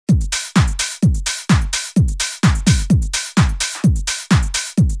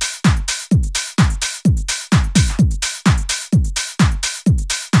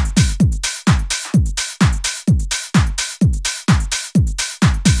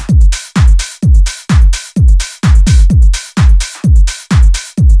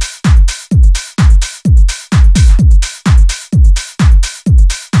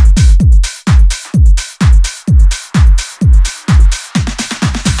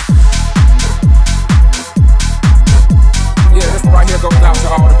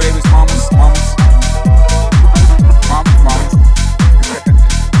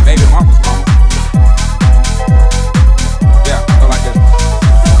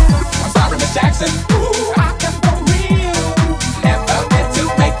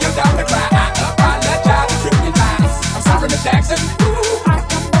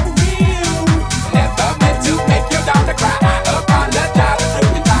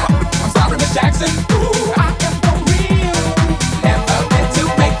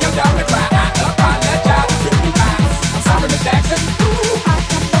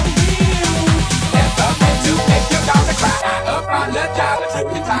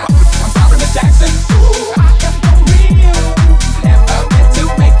dripping top. I'm sorry, Miss Jackson. Ooh, I am for real. Never meant to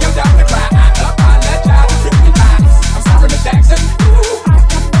make your daughter cry. I apologize for dripping top. I'm sorry, Miss Jackson. Ooh, I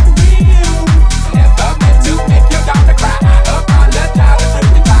am for real. Never meant to make your daughter cry. I apologize for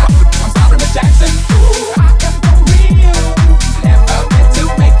dripping top. I'm sorry, Miss Jackson. Ooh, I am for real. Never meant to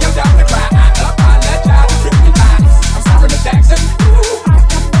make your daughter cry. I apologize for dripping top. I'm sorry, Miss Jackson. Ooh, I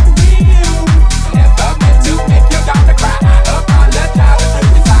am for real. Never meant to make your daughter cry. I apologize for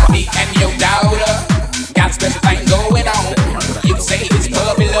dripping top. Me and your daughter got a special thing going on. You say it's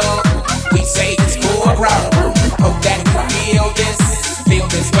puppy love, we say it's full grown. Hope that you feel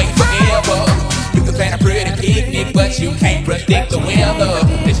this way forever. You can plan a pretty picnic, but you can't predict the weather.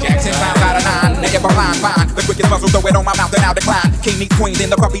 This Jackson sounds out of 9, and if I line fine, the quickest muzzle, throw it on my mouth and I'll decline. King meets queen, then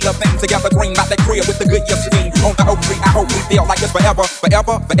the puppy love thing together, green about that crib with the good year scheme. On the oak tree, I hope we feel like it's forever,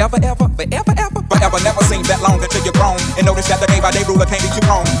 forever, forever, ever, forever, ever, forever. Never seems that long until you're grown, and notice that the day-by-day ruler can't be too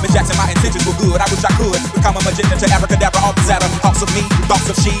wrong. Miss Jackson, my intentions were good, I wish I could become a magician to abracadabra, all the zatter. Thoughts of me, thoughts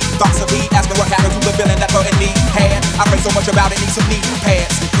of she, thoughts of he, asking what happened to the feeling that her and me had. I pray so much about it, need some knee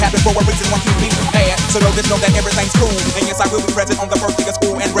pads. It happened for a reason, one keep me mad. So know that everything's cool, and yes, I will be present on the first day of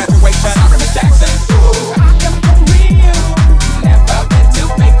school and rest.